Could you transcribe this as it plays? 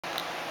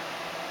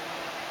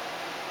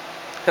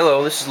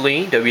Hello, this is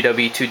Lee,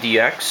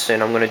 WW2DX,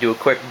 and I'm going to do a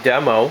quick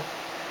demo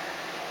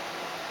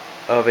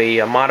of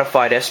a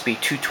modified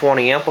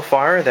SB220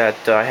 amplifier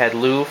that I had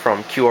Lou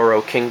from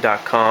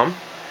QROKing.com. You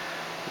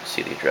can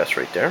see the address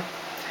right there.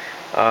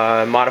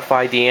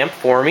 Modified the amp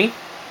for me.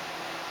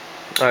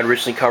 I'd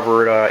originally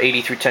covered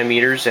 80 through 10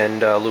 meters,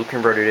 and Lou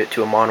converted it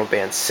to a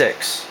Monoband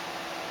 6. It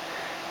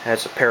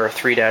has a pair of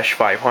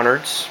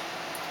 3-500s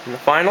in the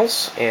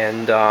finals,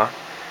 and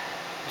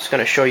just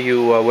going to show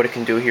you what it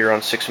can do here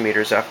on 6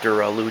 meters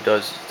after Lou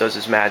does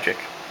his magic.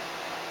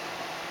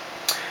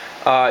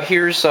 We're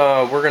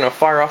going to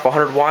fire off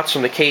 100 watts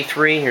from the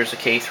K3. Here's the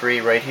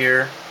K3 right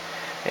here,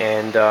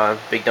 and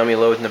big dummy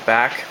load in the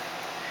back.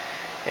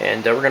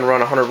 And we're going to run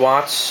 100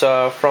 watts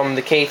from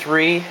the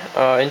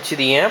K3 into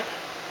the amp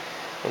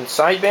in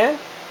sideband,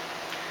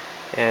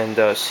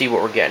 and see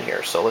what we're getting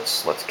here. So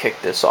let's kick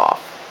this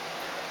off.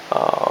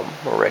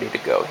 We're ready to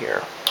go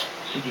here.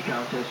 CP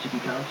contest,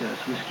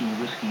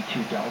 Whiskey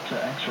 2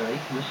 Delta X-ray,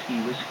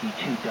 Whiskey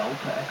 2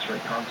 Delta X-ray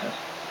contest.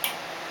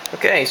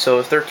 Okay,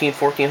 so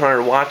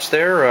 1400 watts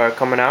there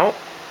coming out,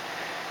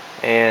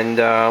 and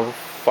we'll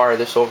fire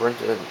this over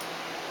into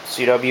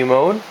CW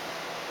mode,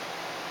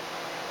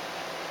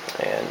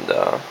 and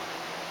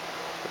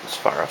let's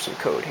fire off some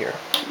code here.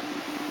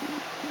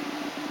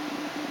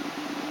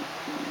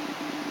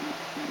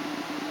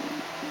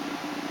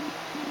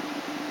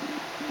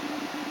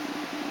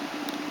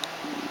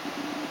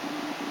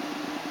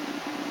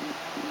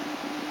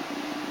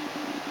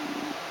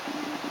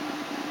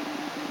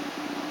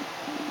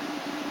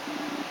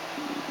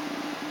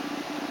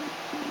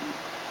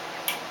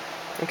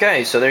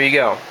 Okay, so there you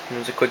go.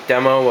 Here's a quick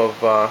demo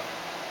of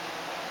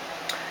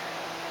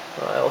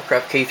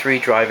Aircraft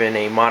K3 driving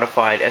a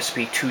modified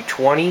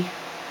SB220.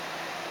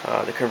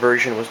 The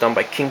conversion was done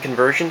by King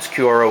Conversions,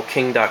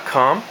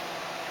 QROKing.com,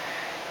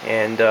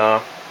 and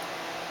I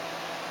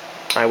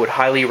would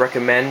highly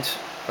recommend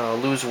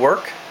Lou's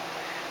work.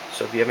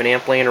 So if you have an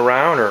amp laying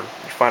around, or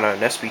you find an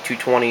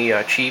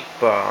SB220 cheap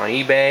on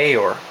eBay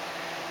or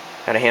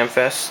at a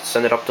hamfest,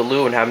 send it up to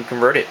Lou and have him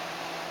convert it.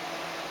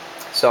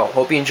 So,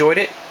 hope you enjoyed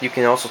it. You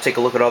can also take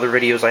a look at other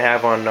videos I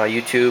have on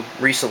YouTube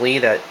recently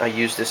that I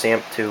used this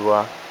amp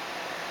to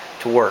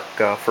work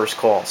first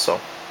call.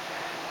 So,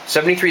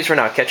 73s for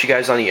now. Catch you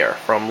guys on the air.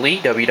 From Lee,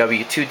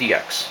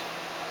 WW2DX.